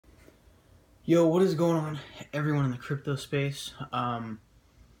Yo, what is going on, everyone in the crypto space?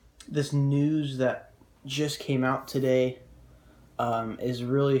 This news that just came out today is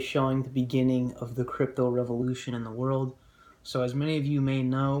really showing the beginning of the crypto revolution in the world. So, as many of you may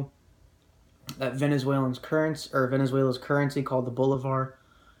know, that Venezuela's currency called the bolivar.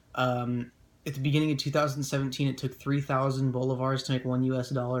 At the beginning of 2017, it took 3,000 bolivars to make $1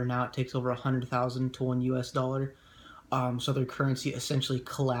 US. Now it takes over 100,000 to $1 US. So their currency essentially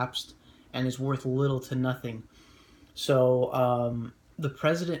collapsed and is worth little to nothing. So the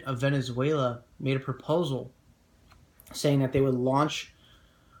president of Venezuela made a proposal saying that they would launch,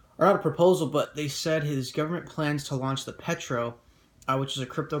 or not a proposal, but they said his government plans to launch the Petro, which is a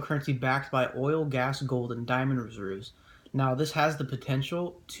cryptocurrency backed by oil, gas, gold, and diamond reserves. Now, this has the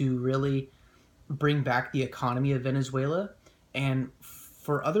potential to really bring back the economy of Venezuela, and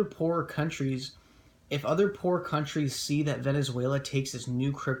for other poorer countries, if other poor countries see that Venezuela takes this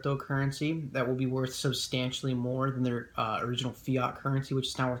new cryptocurrency that will be worth substantially more than their original fiat currency, which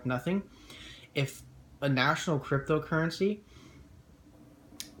is now worth nothing, if a national cryptocurrency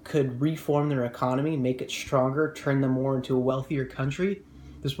could reform their economy, make it stronger, turn them more into a wealthier country,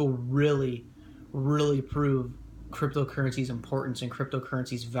 this will really, really prove cryptocurrency's importance and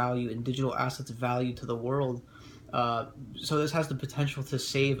cryptocurrency's value and digital assets value to the world. So this has the potential to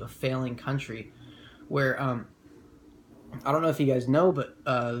save a failing country where I don't know if you guys know, but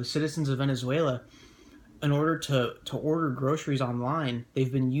the citizens of Venezuela, in order to order groceries online,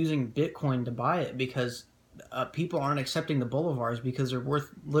 they've been using Bitcoin to buy it because people aren't accepting the bolivars because they're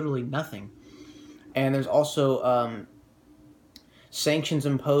worth literally nothing. And there's also sanctions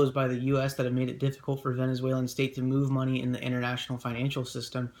imposed by the U.S. that have made it difficult for Venezuelan state to move money in the international financial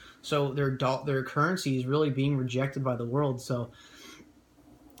system. So their currency is really being rejected by the world. So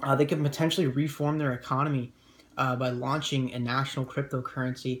they can potentially reform their economy by launching a national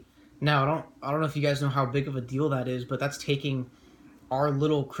cryptocurrency. Now, I don't know if you guys know how big of a deal that is, but that's taking our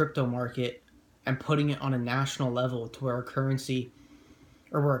little crypto market and putting it on a national level to where our currency,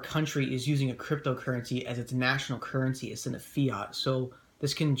 or where a country is using a cryptocurrency as its national currency instead of fiat. So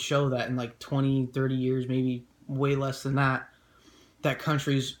this can show that in like 20, 30 years, maybe way less than that, that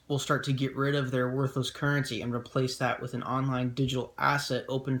countries will start to get rid of their worthless currency and replace that with an online digital asset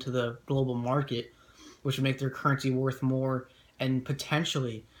open to the global market, which would make their currency worth more. And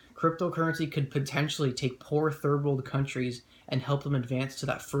potentially, cryptocurrency could potentially take poor third world countries and help them advance to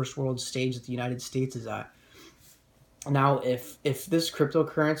that first world stage that the United States is at. Now, if this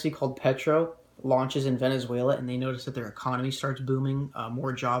cryptocurrency called Petro launches in Venezuela and they notice that their economy starts booming,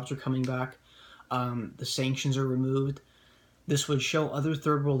 more jobs are coming back, the sanctions are removed, this would show other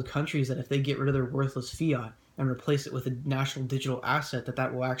third world countries that if they get rid of their worthless fiat and replace it with a national digital asset,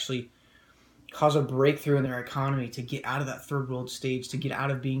 that will actually cause a breakthrough in their economy to get out of that third world stage, to get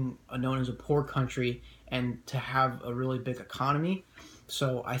out of being known as a poor country and to have a really big economy.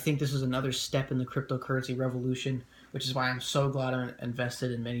 So I think this is another step in the cryptocurrency revolution, which is why I'm so glad I'm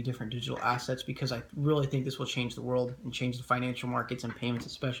invested in many different digital assets, because I really think this will change the world and change the financial markets and payments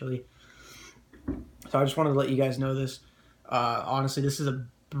especially. So I just wanted to let you guys know this. Honestly, this is a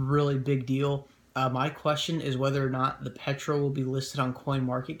really big deal. My question is whether or not the Petro will be listed on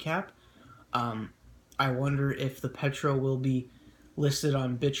CoinMarketCap. I wonder if the Petro will be listed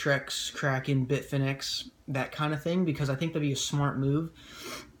on Bittrex, Kraken, Bitfinex, that kind of thing, because I think that'd be a smart move.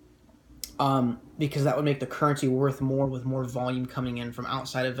 Because that would make the currency worth more with more volume coming in from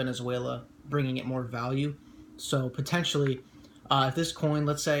outside of Venezuela, bringing it more value. So potentially, if this coin,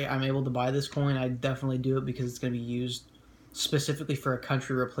 let's say I'm able to buy this coin, I'd definitely do it because it's going to be used specifically for a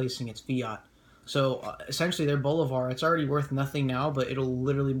country replacing its fiat. So essentially their bolivar, it's already worth nothing now, but it'll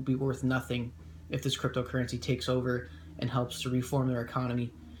literally be worth nothing if this cryptocurrency takes over and helps to reform their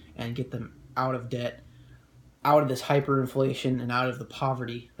economy and get them out of debt, out of this hyperinflation, and out of the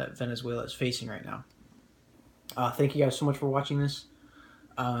poverty that Venezuela is facing right now. Thank you guys so much for watching this.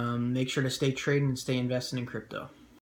 Make sure to stay trading and stay investing in crypto.